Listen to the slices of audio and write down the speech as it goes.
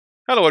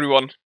Hello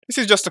everyone, this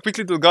is just a quick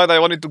little guide I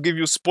wanted to give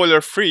you spoiler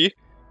free,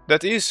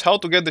 that is how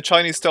to get the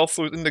Chinese stealth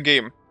suit in the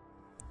game.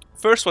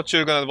 First, what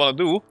you're gonna wanna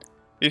do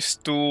is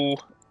to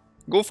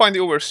go find the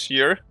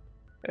overseer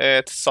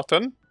at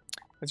Sutton.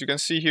 As you can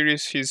see, here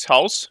is his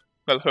house,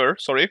 well her,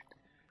 sorry.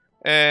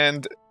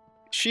 And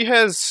she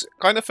has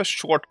kind of a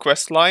short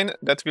quest line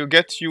that will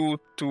get you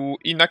to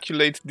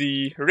inoculate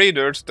the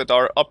raiders that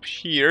are up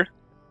here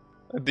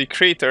at the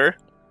crater,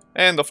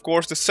 and of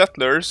course the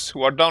settlers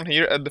who are down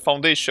here at the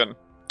foundation.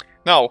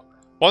 Now,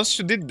 once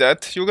you did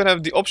that, you're gonna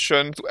have the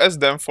option to ask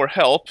them for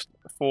help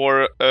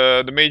for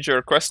the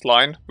major quest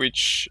line,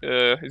 which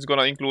is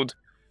gonna include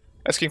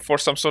asking for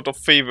some sort of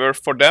favor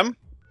for them.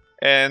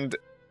 And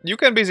you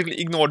can basically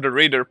ignore the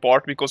raider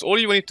part, because all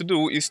you need to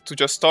do is to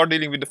just start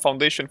dealing with the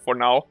foundation for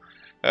now.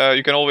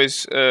 You can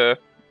always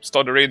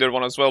start the raider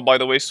one as well, by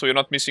the way, so you're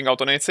not missing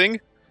out on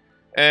anything.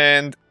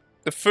 And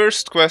the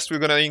first quest, we're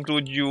gonna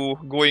include you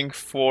going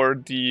for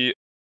the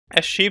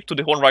ash heap to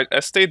the Hornwright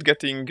estate,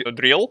 getting a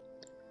drill.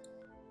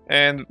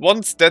 And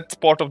once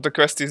that part of the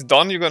quest is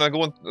done, you're gonna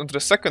go into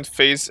the second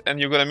phase and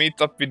you're gonna meet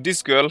up with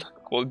this girl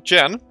called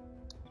Jen.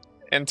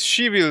 And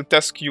she will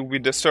task you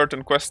with a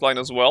certain quest line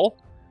as well,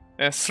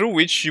 through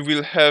which you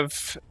will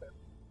have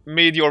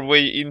made your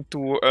way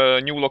into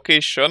a new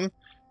location,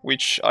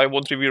 which I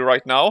won't reveal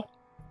right now.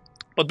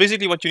 But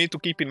basically what you need to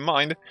keep in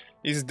mind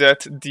is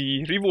that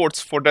the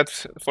rewards for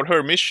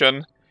her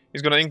mission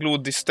is gonna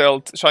include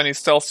the Chinese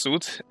stealth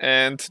suit,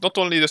 and not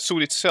only the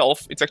suit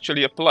itself, it's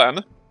actually a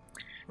plan.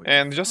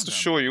 And just to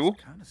show you,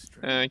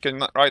 you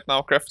can right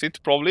now craft it,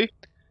 probably.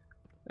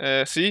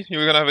 See,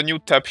 you're gonna have a new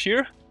tab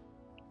here.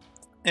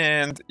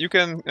 And you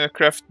can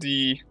craft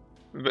the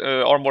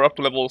armor up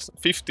to level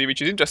 50,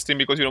 which is interesting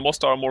because, you know,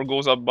 most armor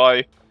goes up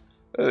by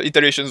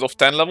iterations of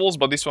 10 levels,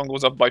 but this one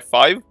goes up by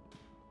 5.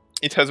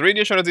 It has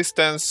radiation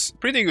resistance,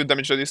 pretty good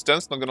damage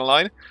resistance, not gonna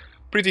lie.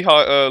 Pretty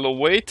high, low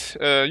weight.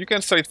 You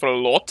can sell it for a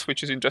lot,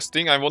 which is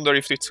interesting. I wonder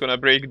if it's gonna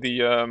break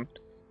the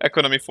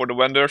economy for the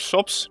vendor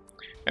shops.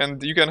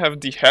 And you can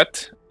have the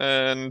hat,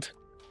 and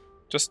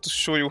just to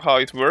show you how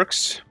it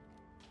works,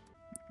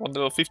 on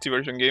the 50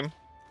 version game.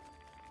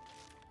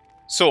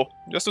 So,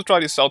 just to try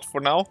this out for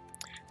now,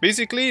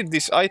 basically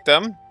this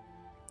item,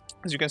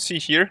 as you can see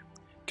here,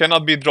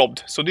 cannot be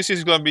dropped. So this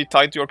is going to be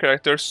tied to your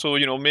character, so,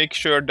 you know, make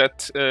sure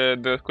that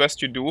the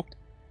quest you do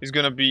is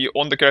going to be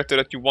on the character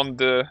that you want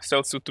the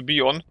stealth suit to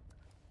be on.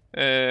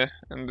 And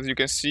as you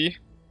can see,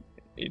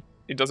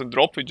 it doesn't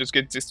drop, it just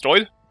gets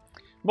destroyed.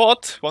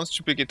 But once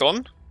you pick it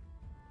on,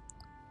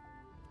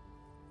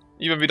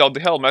 even without the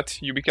helmet,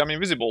 you become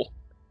invisible.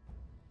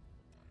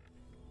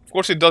 Of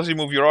course, it does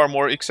remove your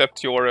armor,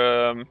 except your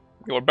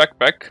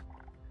backpack.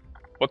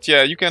 But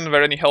yeah, you can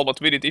wear any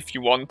helmet with it if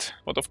you want.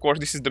 But of course,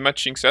 this is the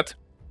matching set.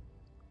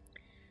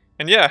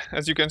 And yeah,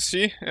 as you can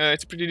see,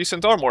 it's pretty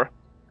decent armor.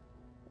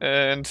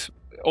 And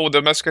oh,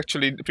 the mask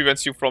actually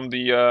prevents you from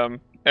the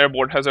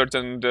airborne hazards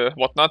and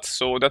whatnot,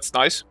 so that's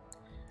nice.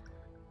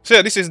 So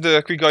yeah, this is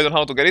the quick guide on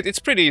how to get it. It's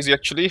pretty easy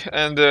actually,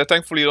 and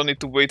thankfully you don't need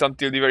to wait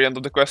until the very end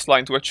of the quest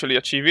line to actually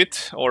achieve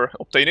it or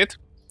obtain it.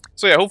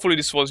 So yeah, hopefully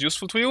this was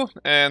useful to you,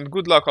 and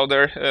good luck out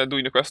there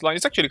doing the quest line.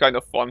 It's actually kind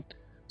of fun.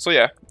 So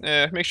yeah,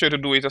 make sure to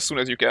do it as soon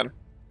as you can.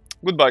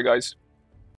 Goodbye, guys.